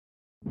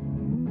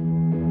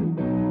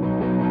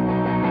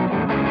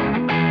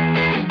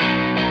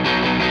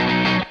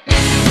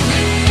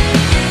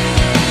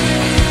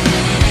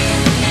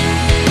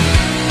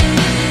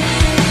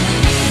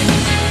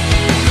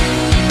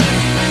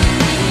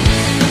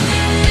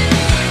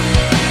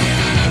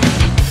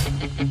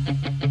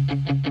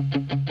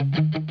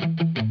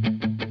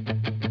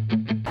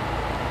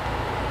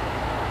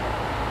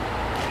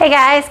Hey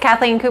guys,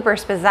 Kathleen Cooper,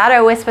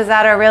 Sposato with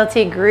Sposato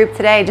Realty Group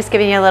today. Just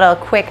giving you a little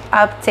quick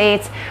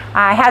update.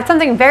 I had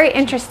something very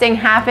interesting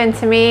happen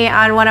to me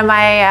on one of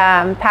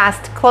my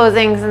past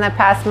closings in the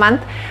past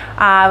month.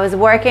 I was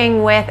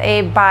working with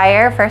a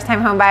buyer,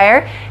 first-time home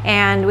buyer,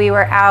 and we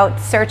were out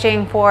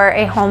searching for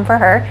a home for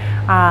her.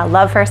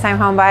 Love first-time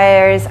home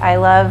buyers. I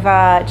love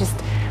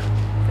just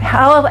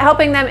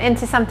helping them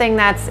into something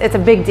it's a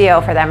big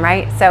deal for them,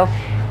 right? So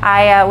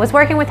I was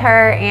working with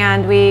her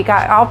and we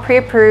got all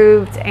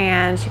pre-approved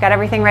and she got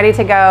everything ready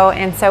to go.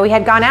 And so we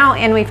had gone out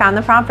and we found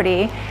the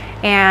property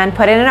and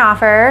put in an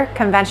offer,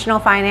 conventional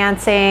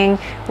financing.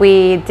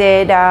 We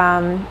did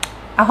a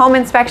home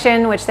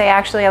inspection, which they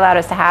actually allowed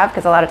us to have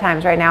because a lot of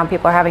times right now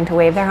people are having to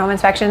waive their home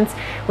inspections.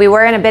 We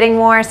were in a bidding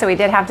war, so we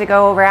did have to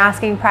go over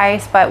asking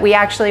price, but we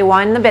actually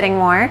won the bidding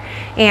war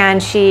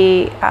and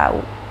she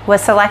was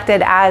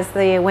selected as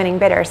the winning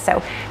bidder.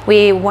 So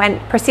we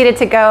proceeded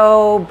to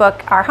go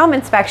book our home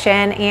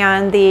inspection,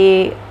 and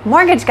the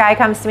mortgage guy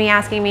comes to me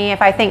asking me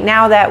if I think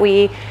now that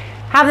we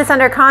have this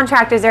under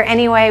contract, is there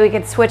any way we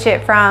could switch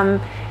it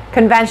from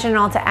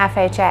conventional to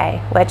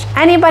FHA, which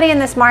anybody in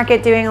this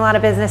market doing a lot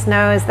of business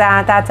knows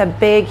that that's a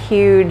big,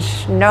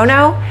 huge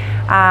no-no,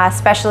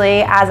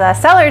 especially as a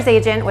seller's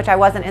agent, which I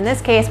wasn't in this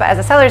case, but as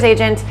a seller's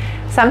agent,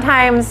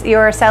 sometimes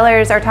your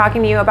sellers are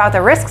talking to you about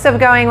the risks of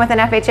going with an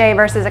FHA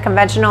versus a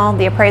conventional.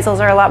 The appraisals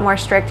are a lot more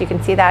strict. You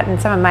can see that in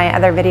some of my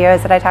other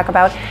videos that I talk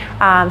about.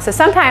 So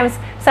sometimes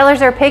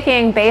sellers are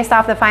picking based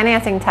off the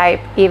financing type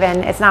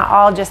even. It's not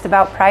all just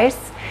about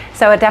price.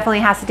 So it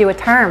definitely has to do with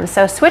terms.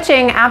 So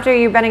switching after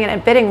you've been in a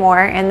bidding war,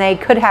 and they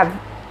could have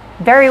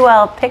very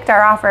well picked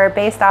our offer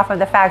based off of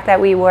the fact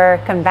that we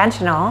were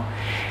conventional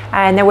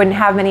and they wouldn't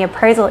have many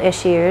appraisal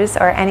issues,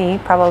 or any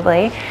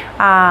probably,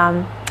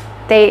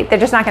 they're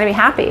just not going to be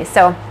happy.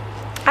 So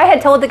I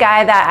had told the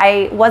guy that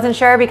I wasn't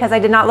sure because I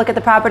did not look at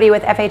the property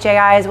with FHA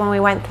eyes when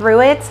we went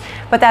through it,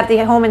 but that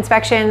the home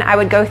inspection I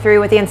would go through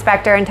with the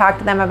inspector and talk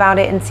to them about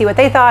it and see what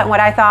they thought and what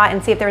I thought,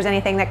 and see if there was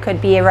anything that could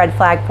be a red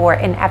flag for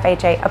an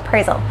FHA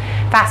appraisal.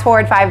 Fast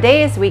forward 5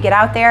 days, we get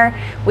out there,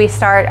 we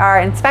start our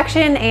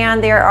inspection,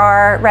 and there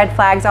are red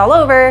flags all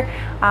over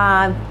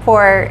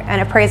for an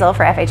appraisal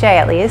for FHA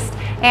at least.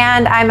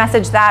 And I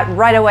messaged that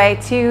right away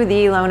to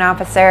the loan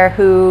officer,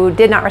 who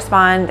did not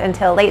respond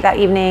until late that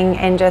evening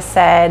and just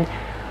said,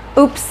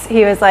 oops.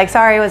 He was like,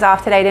 sorry, I was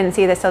off today, didn't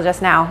see this till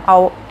just now.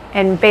 Oh,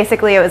 and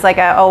basically it was like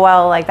oh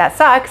well, like that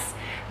sucks,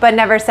 but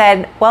never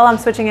said, well, I'm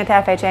switching it to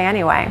FHA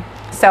anyway.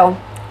 So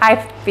I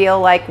feel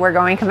like we're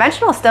going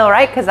conventional still,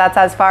 right? Because that's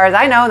as far as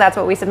I know, that's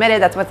what we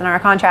submitted, that's what's in our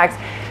contracts.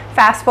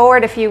 Fast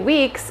forward a few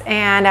weeks,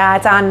 and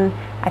it's on,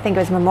 I think it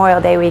was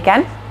Memorial Day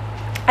weekend.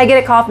 I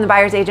get a call from the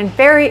buyer's agent,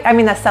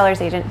 the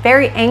seller's agent,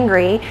 very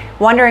angry,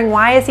 wondering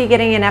why is he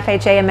getting an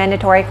FHA, a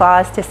mandatory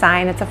clause to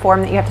sign. It's a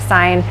form that you have to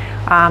sign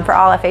for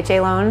all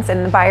FHA loans,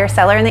 and the buyer,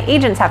 seller, and the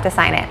agents have to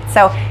sign it.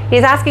 So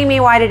he's asking me,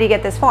 why did he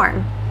get this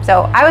form?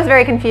 So I was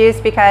very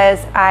confused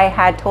because I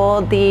had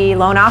told the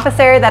loan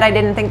officer that I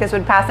didn't think this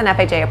would pass an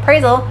FHA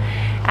appraisal,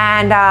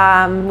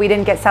 and we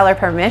didn't get seller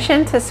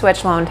permission to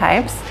switch loan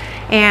types.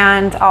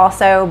 And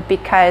also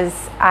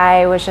because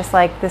I was just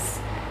like, this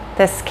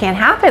can't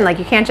happen. Like,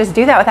 you can't just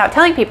do that without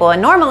telling people.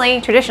 And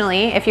normally,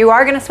 traditionally, if you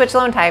are going to switch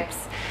loan types,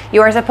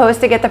 you are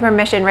supposed to get the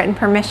permission, written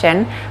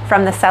permission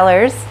from the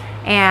sellers.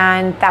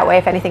 And that way,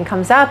 if anything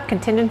comes up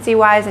contingency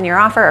wise in your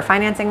offer or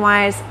financing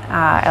wise,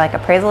 like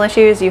appraisal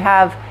issues, you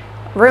have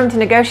room to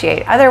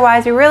negotiate.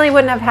 Otherwise, we really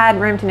wouldn't have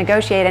had room to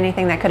negotiate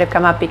anything that could have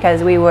come up,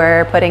 because we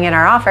were putting in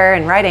our offer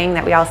in writing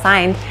that we all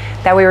signed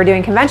that we were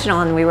doing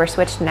conventional and we were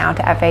switched now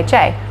to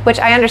FHA, which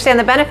I understand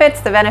the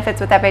benefits. The benefits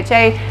with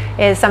FHA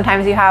is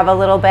sometimes you have a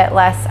little bit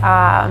less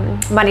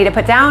money to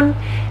put down.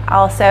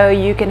 Also,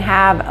 you can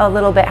have a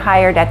little bit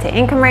higher debt to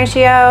income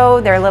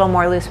ratio. They're a little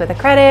more loose with the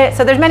credit.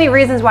 So there's many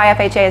reasons why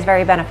FHA is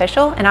very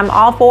beneficial, and I'm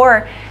all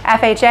for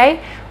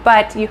FHA,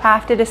 but you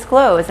have to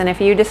disclose. And if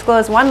you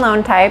disclose one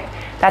loan type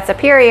that's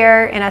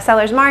superior in a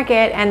seller's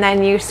market, and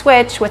then you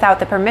switch without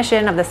the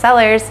permission of the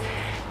sellers,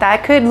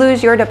 that could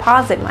lose your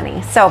deposit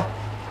money. So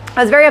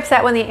I was very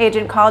upset when the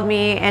agent called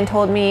me and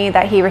told me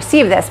that he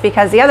received this,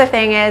 because the other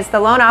thing is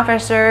the loan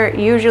officer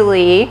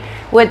usually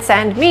would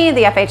send me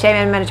the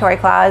FHA mandatory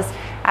clause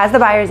as the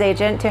buyer's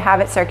agent to have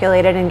it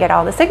circulated and get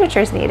all the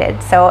signatures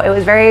needed. So it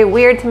was very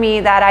weird to me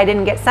that I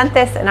didn't get sent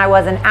this, and I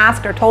wasn't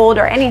asked or told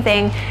or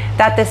anything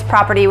that this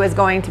property was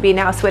going to be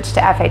now switched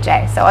to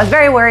FHA. So I was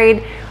very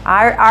worried.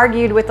 I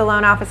argued with the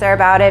loan officer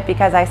about it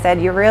because I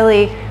said, you're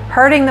really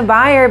hurting the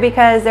buyer,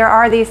 because there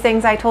are these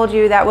things I told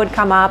you that would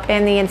come up,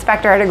 and the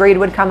inspector had agreed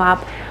would come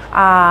up.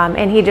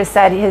 And he just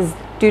said his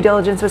due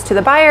diligence was to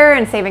the buyer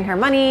and saving her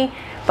money.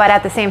 But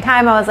at the same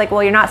time, I was like,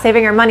 well, you're not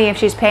saving her money if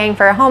she's paying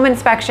for a home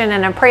inspection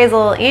and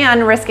appraisal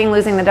and risking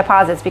losing the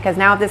deposits, because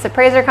now if this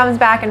appraiser comes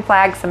back and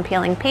flags some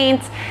peeling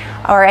paint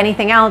or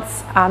anything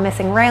else,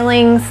 missing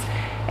railings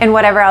and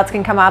whatever else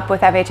can come up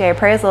with FHA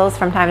appraisals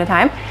from time to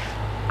time,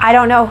 I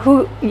don't know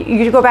who,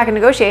 you go back and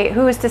negotiate.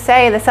 Who is to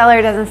say the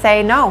seller doesn't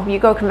say, no, you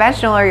go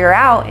conventional or you're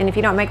out, and if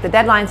you don't make the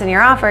deadlines in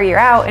your offer, you're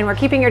out, and we're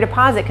keeping your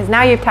deposit because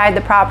now you've tied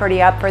the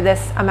property up for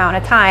this amount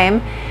of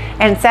time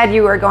and said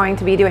you were going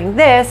to be doing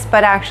this,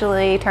 but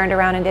actually turned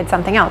around and did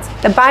something else.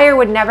 The buyer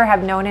would never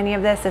have known any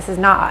of this. This is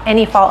not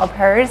any fault of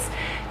hers.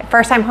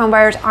 First-time home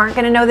buyers aren't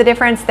going to know the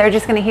difference. They're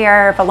just going to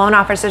hear, if a loan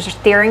officer is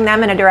steering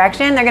them in a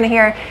direction, they're going to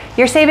hear,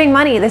 you're saving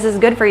money, this is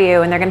good for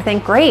you, and they're going to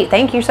think, great,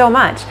 thank you so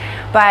much.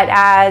 But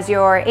as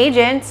your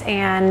agent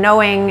and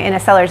knowing in a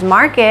seller's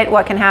market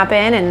what can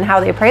happen and how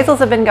the appraisals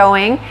have been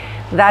going,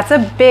 that's a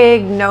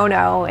big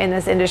no-no in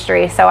this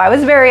industry. So I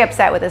was very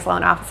upset with this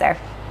loan officer.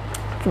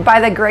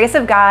 By the grace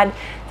of God,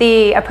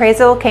 the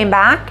appraisal came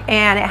back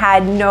and it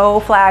had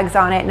no flags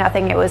on it,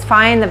 nothing. It was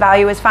fine, the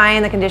value was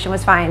fine, the condition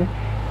was fine.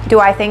 Do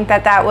I think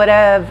that that would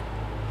have,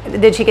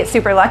 did she get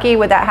super lucky?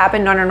 Would that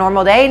happen on a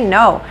normal day?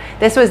 No.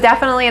 This was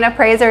definitely an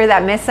appraiser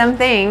that missed some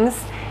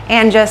things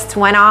and just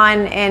went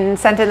on and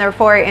sent in the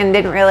report and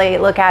didn't really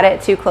look at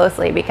it too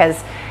closely,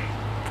 because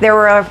there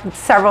were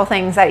several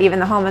things that even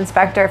the home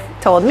inspector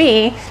told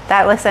me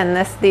that, listen,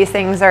 these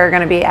things are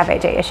going to be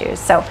FHA issues.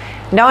 So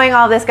knowing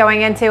all this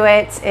going into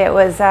it, it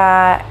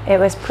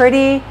was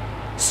pretty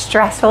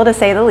stressful to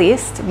say the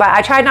least. But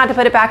I tried not to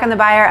put it back on the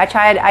buyer.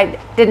 I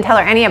didn't tell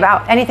her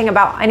anything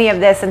about any of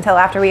this until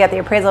after we got the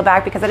appraisal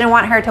back, because I didn't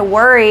want her to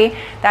worry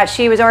that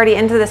she was already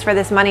into this for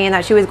this money and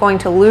that she was going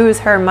to lose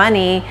her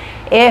money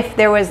if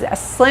there was a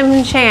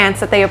slim chance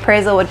that the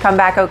appraisal would come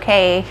back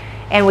okay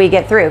and we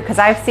get through. Because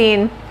I've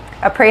seen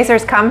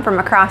appraisers come from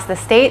across the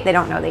state. They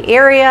don't know the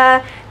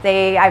area.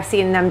 I've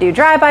seen them do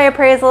drive-by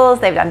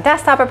appraisals. They've done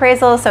desktop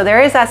appraisals. So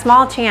there is that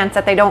small chance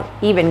that they don't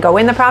even go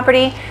in the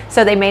property.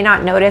 So they may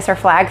not notice or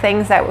flag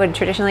things that would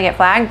traditionally get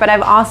flagged. But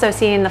I've also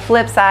seen the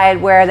flip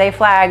side where they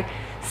flag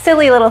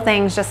silly little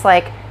things, just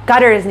like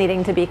gutters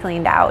needing to be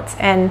cleaned out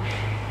and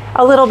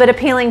a little bit of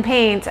peeling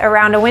paint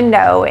around a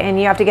window, and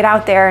you have to get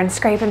out there and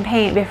scrape and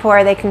paint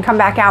before they can come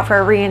back out for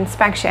a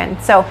re-inspection.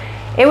 So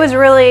it was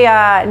really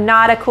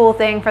not a cool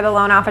thing for the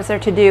loan officer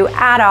to do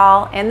at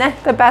all. And then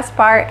the best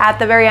part, at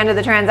the very end of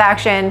the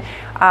transaction,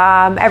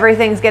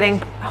 everything's getting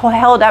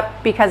held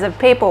up because of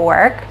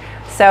paperwork.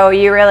 So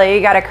you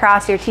got to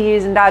cross your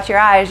T's and dot your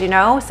I's, you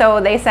know?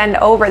 So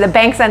the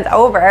bank sends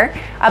over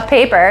a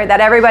paper that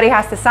everybody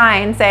has to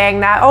sign saying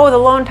that, oh, the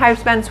loan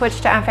type's been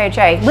switched to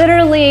FHA.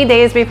 Literally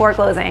days before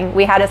closing,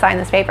 we had to sign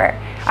this paper.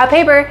 A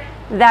paper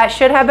that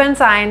should have been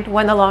signed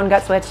when the loan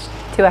got switched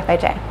to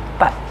FHA.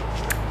 But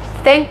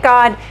thank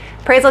God,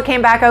 appraisal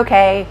came back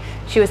okay.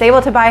 She was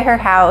able to buy her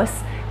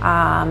house.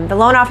 The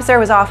loan officer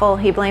was awful.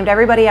 He blamed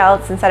everybody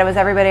else and said it was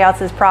everybody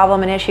else's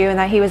problem and issue, and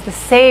that he was the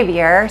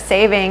savior,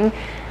 saving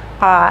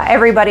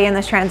everybody in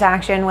this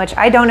transaction, which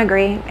I don't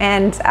agree.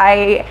 And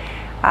I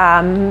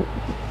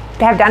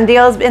have done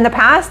deals in the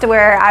past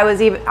where I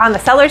was even on the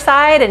seller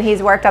side and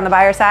he's worked on the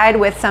buyer side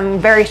with some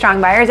very strong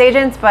buyer's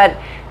agents, but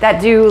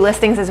that do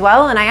listings as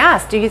well. And I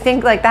asked, do you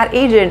think like that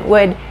agent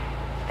would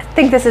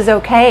think this is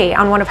okay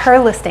on one of her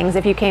listings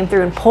if you came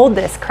through and pulled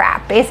this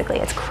crap? Basically,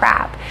 it's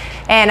crap.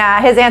 And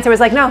his answer was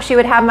like, no, she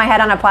would have my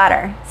head on a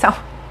platter. So,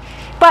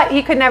 but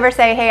he could never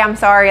say, hey, I'm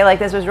sorry, like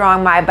this was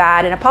wrong, my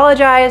bad, and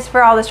apologize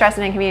for all the stress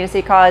and inconvenience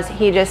he caused.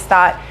 He just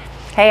thought,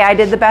 hey, I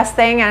did the best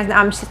thing and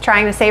I'm just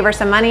trying to save her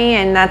some money,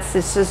 and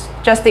it's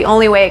just the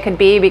only way it could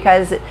be,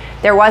 because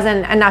there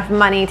wasn't enough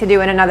money to do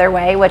it another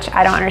way, which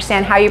I don't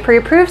understand how you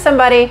pre-approve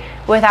somebody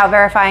without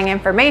verifying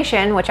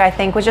information, which I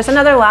think was just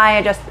another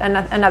lie, just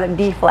another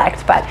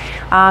deflect. But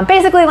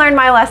basically learned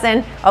my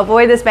lesson: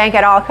 avoid this bank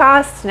at all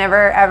costs,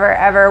 never ever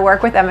ever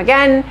work with them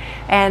again.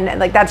 And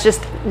like that's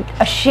just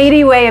a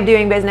shady way of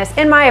doing business,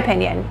 in my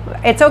opinion.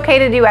 It's okay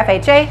to do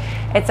FHA,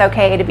 it's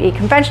okay to be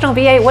conventional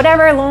VA,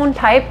 whatever loan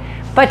type,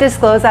 but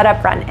disclose that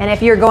up front. And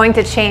if you're going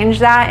to change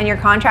that and your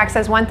contract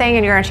says one thing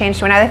and you're going to change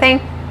to another thing,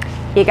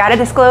 you got to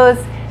disclose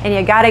and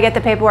you got to get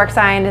the paperwork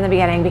signed in the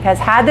beginning. Because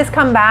had this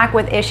come back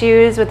with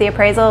issues with the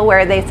appraisal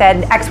where they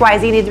said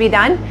XYZ needs to be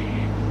done,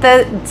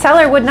 the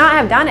seller would not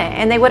have done it,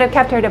 and they would have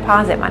kept her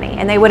deposit money,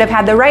 and they would have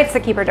had the rights to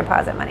keep her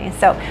deposit money.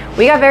 So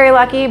we got very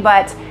lucky,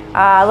 but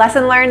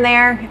lesson learned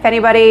there. If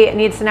anybody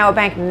needs to know a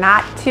bank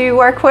not to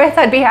work with,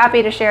 I'd be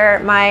happy to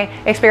share my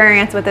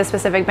experience with this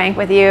specific bank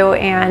with you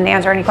and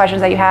answer any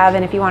questions that you have.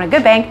 And if you want a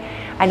good bank,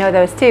 I know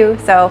those too.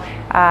 So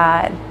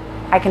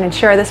I can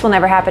ensure this will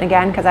never happen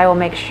again, because I will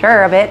make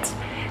sure of it.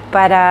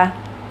 But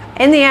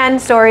in the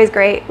end, story is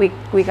great. We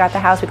got the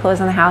house, we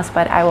closed on the house,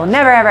 but I will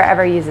never, ever,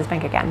 ever use this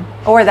bank again,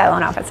 or that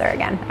loan officer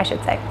again, I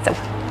should say. So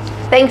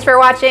thanks for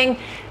watching.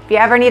 If you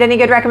ever need any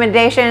good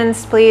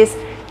recommendations, please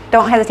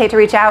don't hesitate to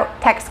reach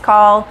out, text,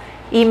 call,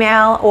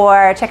 email,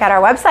 or check out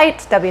our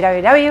website,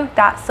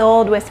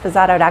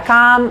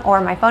 www.soldwithsposato.com,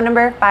 or my phone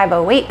number,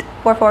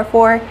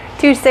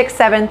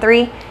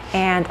 508-444-2673,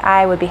 and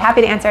I would be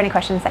happy to answer any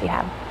questions that you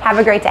have. Have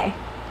a great day.